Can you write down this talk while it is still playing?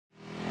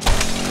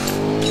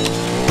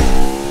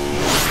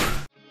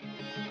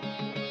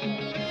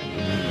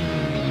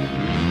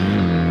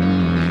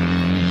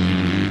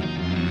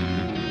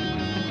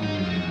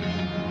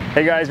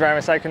Hey guys, Ryan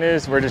with Cycle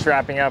News. We're just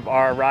wrapping up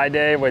our ride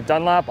day with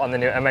Dunlop on the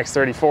new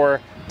MX34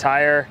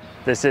 tire.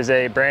 This is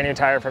a brand new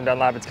tire from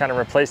Dunlop. It's kind of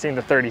replacing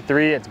the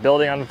 33. It's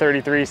building on the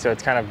 33, so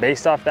it's kind of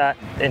based off that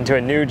into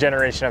a new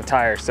generation of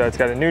tires. So it's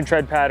got a new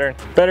tread pattern,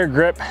 better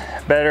grip,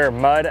 better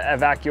mud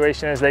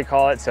evacuation as they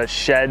call it, so it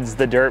sheds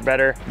the dirt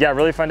better. Yeah,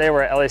 really fun day.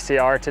 We're at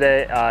LACR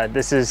today.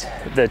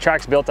 The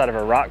track's built out of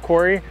a rock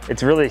quarry.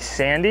 It's really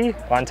sandy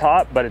on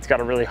top, but it's got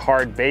a really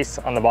hard base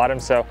on the bottom.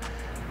 So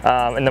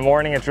in the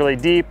morning it's really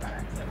deep,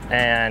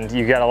 and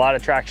you get a lot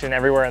of traction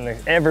everywhere on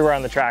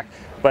the track.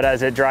 But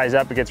as it dries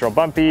up, it gets real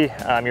bumpy.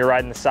 You're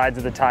riding the sides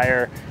of the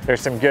tire.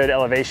 There's some good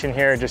elevation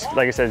here. Just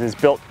like I said, it's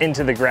built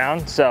into the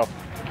ground. So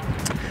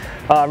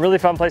really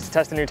fun place to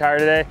test a new tire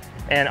today.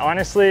 And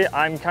honestly,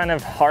 I'm kind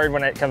of hard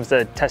when it comes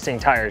to testing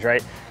tires,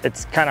 right?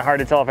 It's kind of hard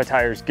to tell if a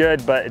tire is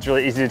good, but it's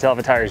really easy to tell if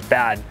a tire is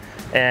bad.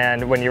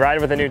 And when you ride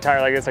with a new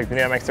tire like this, like the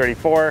new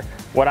MX34,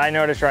 what I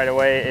noticed right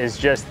away is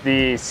just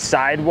the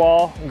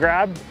sidewall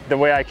grab, the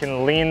way I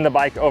can lean the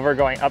bike over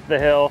going up the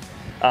hill,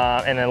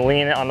 and then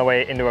lean it on the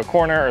way into a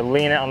corner or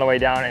lean it on the way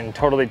down, and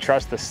totally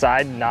trust the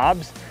side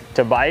knobs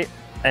to bite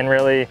and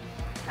really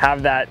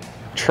have that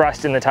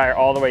trust in the tire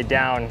all the way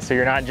down. So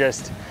you're not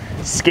just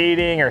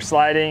skating or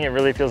sliding. It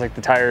really feels like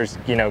the tire's,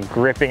 you know,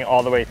 gripping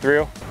all the way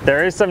through.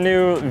 There is some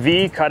new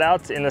V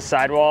cutouts in the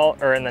sidewall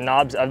or in the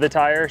knobs of the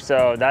tire,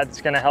 so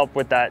that's gonna help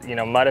with that, you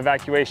know, mud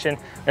evacuation.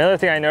 Another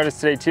thing I noticed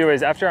today too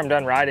is after I'm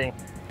done riding,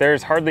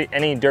 there's hardly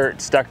any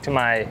dirt stuck to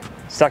my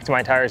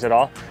tires at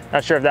all.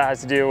 Not sure if that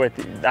has to do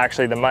with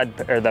actually the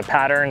mud or the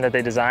pattern that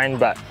they designed,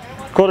 but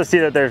cool to see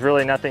that there's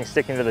really nothing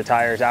sticking to the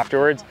tires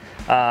afterwards.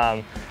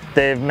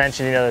 They've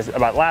mentioned, you know,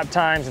 about lap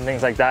times and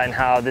things like that, and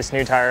how this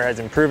new tire is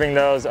improving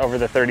those over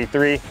the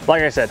 33.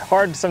 Like I said,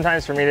 hard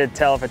sometimes for me to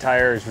tell if a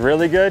tire is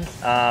really good.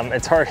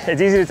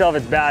 It's easy to tell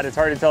if it's bad. It's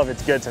hard to tell if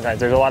it's good sometimes.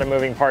 There's a lot of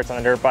moving parts on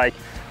a dirt bike.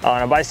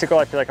 On a bicycle,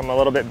 I feel like I'm a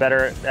little bit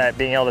better at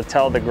being able to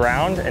tell the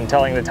ground and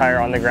telling the tire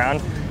on the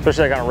ground,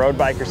 especially like on a road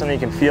bike or something,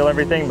 you can feel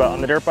everything. But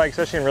on the dirt bike,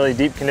 especially in really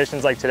deep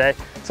conditions like today,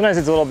 sometimes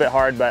it's a little bit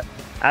hard. But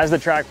as the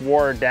track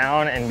wore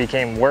down and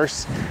became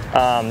worse,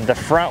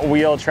 the front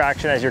wheel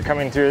traction as you're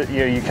coming through,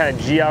 you kind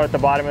of G out at the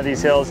bottom of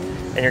these hills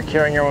and you're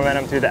carrying your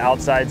momentum through the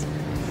outsides.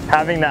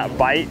 Having that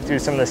bite through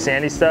some of the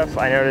sandy stuff,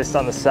 I noticed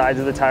on the sides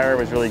of the tire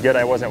was really good.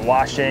 I wasn't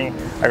washing.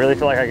 I really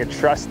feel like I could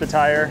trust the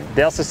tire.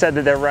 They also said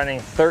that they're running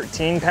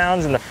 13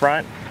 pounds in the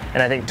front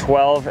and I think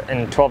 12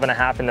 and 12 and a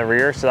half in the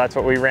rear. So that's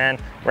what we ran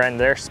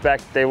their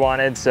spec they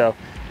wanted. So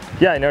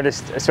yeah, I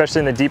noticed, especially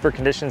in the deeper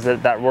conditions,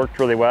 that worked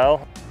really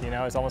well. You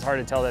know, it's almost hard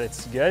to tell that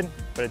it's good,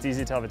 but it's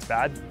easy to tell if it's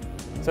bad.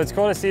 So it's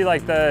cool to see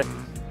like the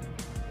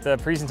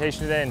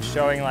presentation today and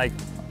showing like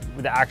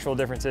the actual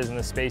differences in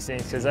the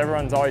spacings, because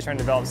everyone's always trying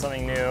to develop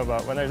something new,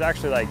 but when there's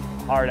actually like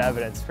hard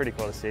evidence, it's pretty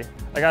cool to see.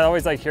 Like I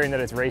always like hearing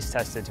that it's race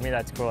tested. To me,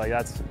 that's cool. Like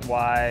that's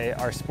why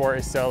our sport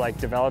is so like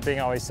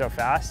developing always so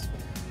fast.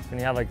 When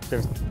you have like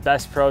the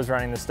best pros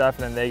running the stuff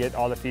and then they get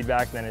all the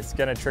feedback, then it's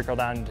gonna trickle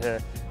down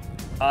to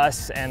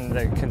us and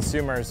the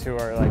consumers who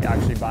are like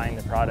actually buying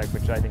the product,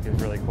 which I think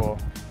is really cool.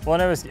 Well,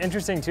 and it was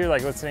interesting too,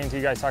 like listening to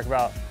you guys talk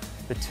about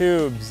the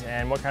tubes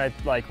and what kind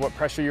of like what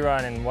pressure you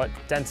run and what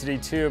density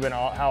tube and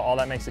how all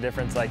that makes a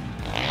difference. Like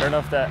I don't know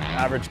if the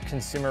average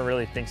consumer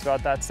really thinks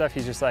about that stuff.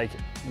 He's just like,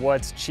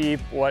 what's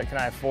cheap, what can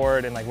I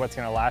afford, and like what's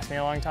gonna last me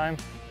a long time.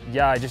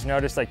 Yeah, I just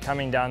noticed like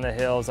coming down the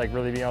hills, like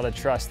really being able to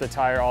trust the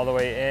tire all the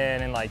way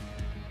in, and like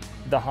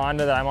the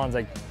Honda that I'm on is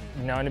like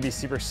known to be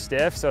super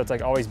stiff, so it's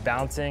like always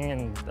bouncing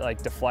and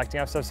like deflecting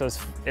off stuff. So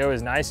it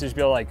was nice to just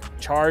be able to like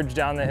charge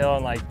down the hill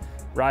and like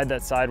ride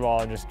that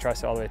sidewall and just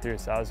trust it all the way through.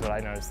 So that was what I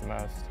noticed the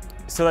most.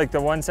 So like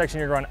the one section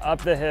you're going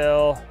up the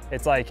hill,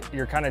 it's like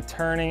you're kind of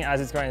turning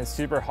as it's going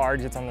super hard,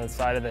 it's on the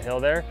side of the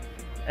hill there.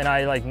 And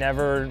I like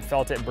never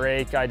felt it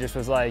break. I just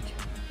was like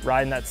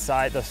riding that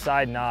side, the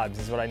side knobs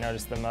is what I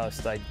noticed the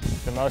most. Like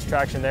the most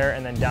traction there,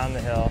 and then down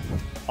the hill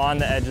on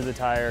the edge of the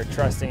tire,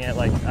 trusting it.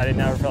 Like I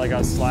never felt like I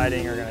was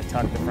sliding or gonna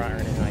tuck the front or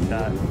anything like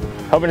that.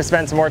 Hoping to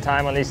spend some more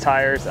time on these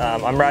tires.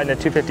 I'm riding a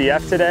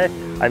 250F today.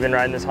 I've been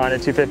riding this Honda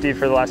 250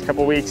 for the last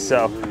couple weeks,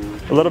 so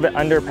a little bit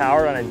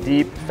underpowered on a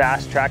deep,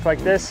 fast track like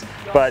this,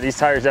 but these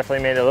tires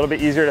definitely made it a little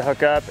bit easier to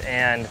hook up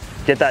and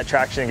get that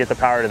traction and get the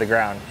power to the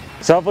ground.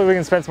 So hopefully we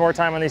can spend some more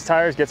time on these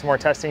tires, get some more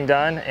testing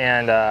done,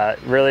 and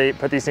really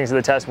put these things to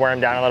the test, wear them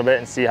down a little bit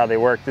and see how they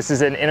work. This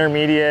is an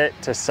intermediate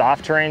to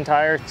soft terrain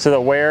tire, so the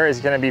wear is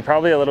gonna be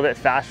probably a little bit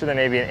faster than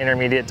maybe an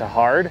intermediate to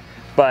hard,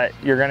 but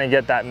you're gonna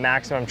get that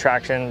maximum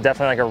traction,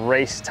 definitely like a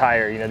race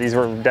tire. You know, these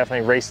were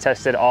definitely race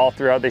tested all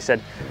throughout. They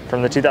said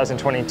from the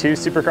 2022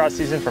 Supercross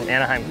season, from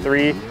Anaheim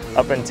 3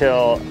 up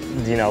until,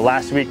 you know,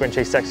 last week when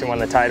Chase Sexton won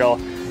the title,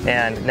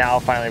 and now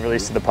finally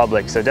released to the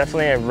public. So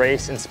definitely a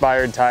race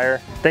inspired tire.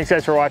 Thanks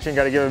guys for watching.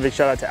 Got to give a big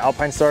shout out to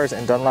Alpine Stars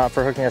and Dunlop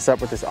for hooking us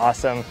up with this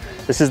awesome,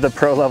 this is the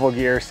pro level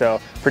gear, so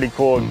pretty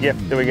cool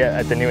gift that we get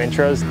at the new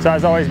intros. So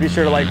as always, be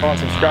sure to like, follow, and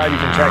subscribe. You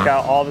can check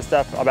out all the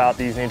stuff about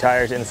these new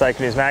tires in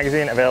Cycle News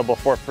magazine, available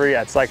for free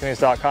at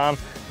cyclenews.com.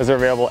 Those are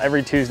available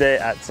every Tuesday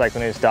at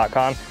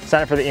cyclenews.com.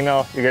 Sign up for the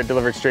email, you get it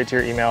delivered straight to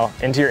your email,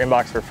 into your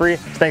inbox for free.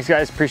 So thanks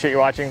guys, appreciate you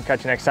watching.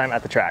 Catch you next time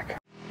at the track.